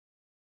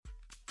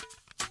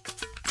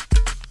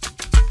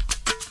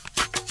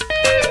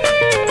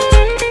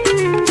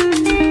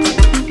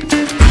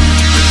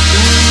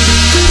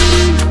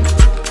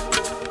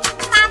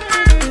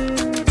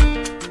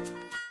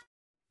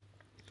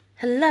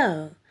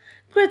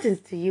Greetings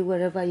to you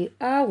wherever you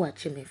are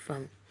watching me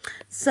from.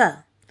 So,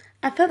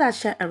 I thought I'd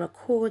share a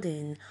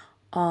recording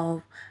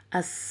of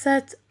a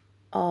set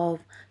of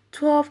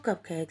 12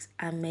 cupcakes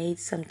I made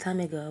some time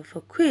ago,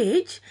 for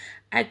which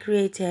I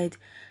created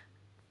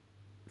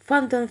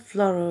fondant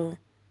floral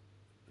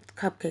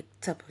cupcake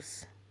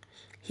toppers.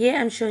 Here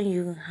I'm showing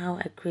you how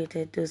I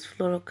created those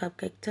floral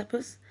cupcake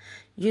toppers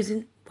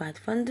using white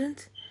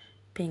fondant,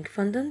 pink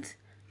fondant,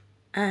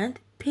 and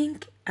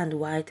pink and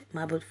white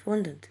marbled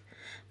fondant.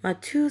 My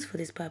tools for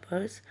this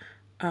purpose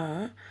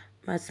are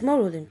my small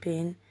rolling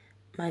pin,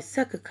 my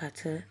circle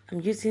cutter.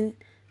 I'm using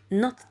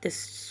not the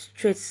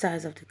straight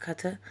size of the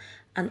cutter,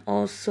 and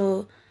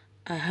also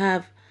I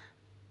have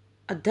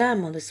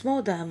a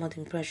small diamond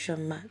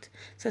impression mat.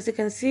 So as you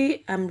can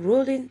see, I'm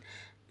rolling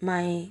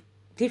my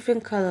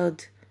different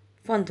colored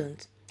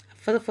fondant. I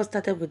first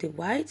started with the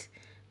white,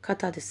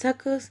 cut out the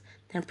circles,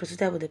 then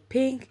proceeded with the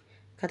pink,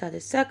 cut out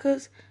the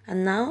circles,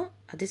 and now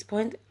at this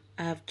point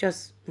I have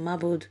just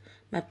marbled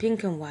my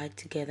pink and white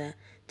together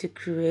to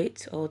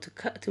create, or to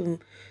cut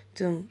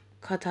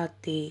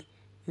out the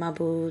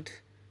marbled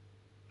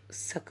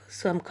circles.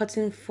 So I'm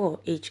cutting 4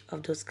 each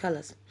of those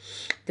colors.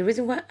 The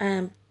reason why I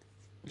am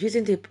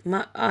using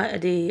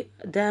the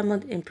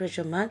diamond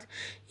impression mat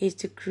is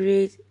to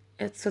create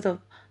a sort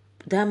of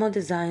diamond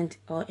design,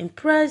 or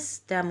impress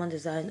diamond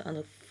design on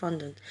the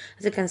fondant.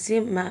 As you can see,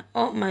 my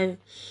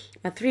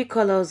 3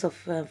 colors of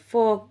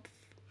 4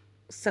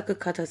 circle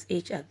cutters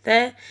each are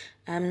there.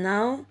 I'm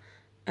now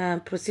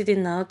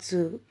proceeding now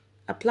to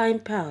applying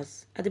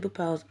powers, edible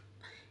powers,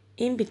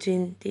 in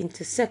between the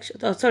intersection,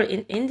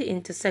 in the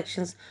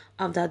intersections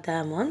of that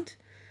diamond.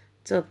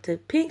 So the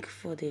pink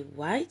for the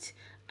white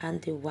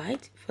and the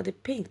white for the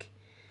pink.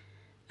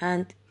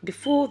 And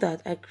before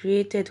that, I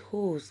created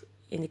holes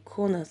in the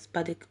corners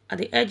at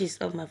the edges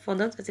of my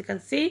fondant. As you can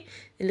see,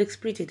 it looks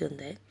pretty, don't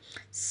they?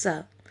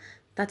 So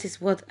that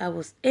is what I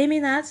was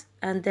aiming at,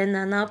 and then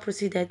I now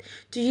proceeded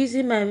to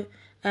using my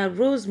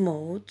rose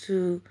mold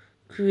to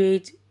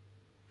create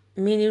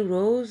mini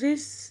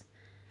roses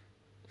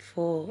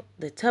for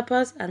the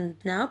toppers, and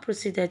now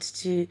proceeded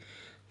to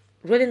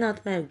rolling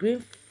out my green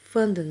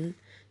fondant,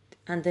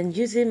 and then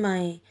using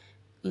my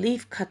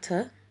leaf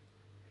cutter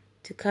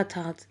to cut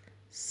out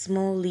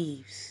small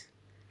leaves,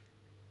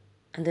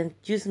 and then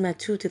use my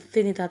tool to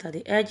thin it out at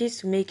the edges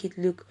to make it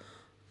look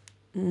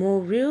more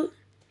real.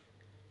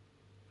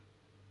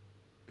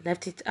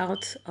 Left it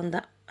out on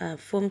the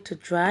foam to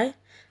dry.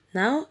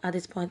 Now at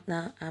this point,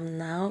 now I'm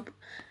now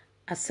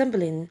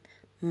assembling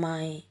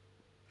my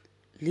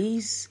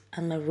leaves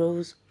and my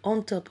rose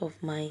on top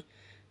of my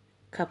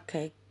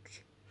cupcake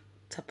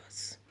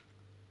toppers.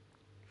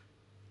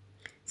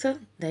 So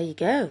there you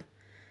go,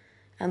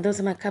 and those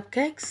are my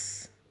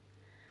cupcakes.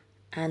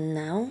 And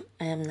now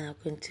I am now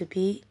going to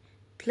be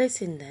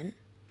placing them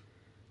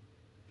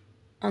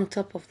on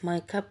top of my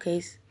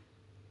cupcakes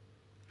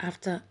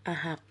after I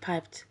have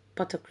piped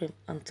buttercream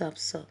on top.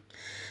 So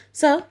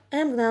I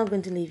am now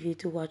going to leave you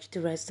to watch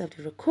the rest of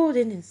the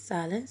recording in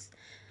silence.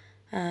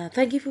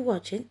 Thank you for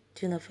watching.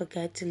 Do not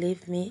forget to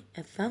leave me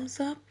a thumbs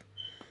up,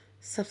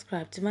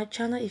 subscribe to my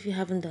channel if you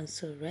haven't done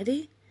so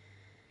already,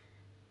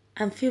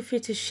 and feel free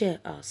to share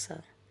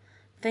also.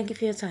 Thank you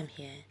for your time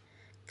here.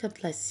 God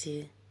bless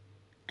you,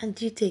 and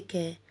you take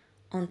care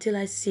until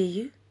I see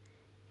you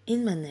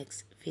in my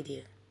next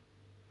video.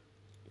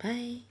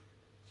 Bye.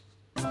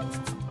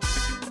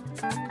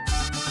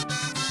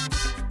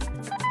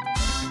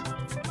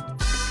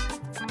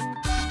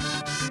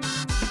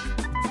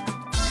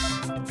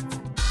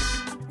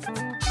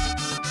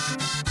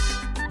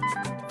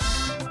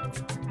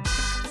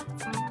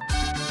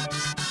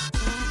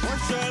 What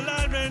shall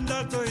I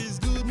render to his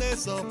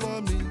goodness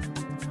upon me?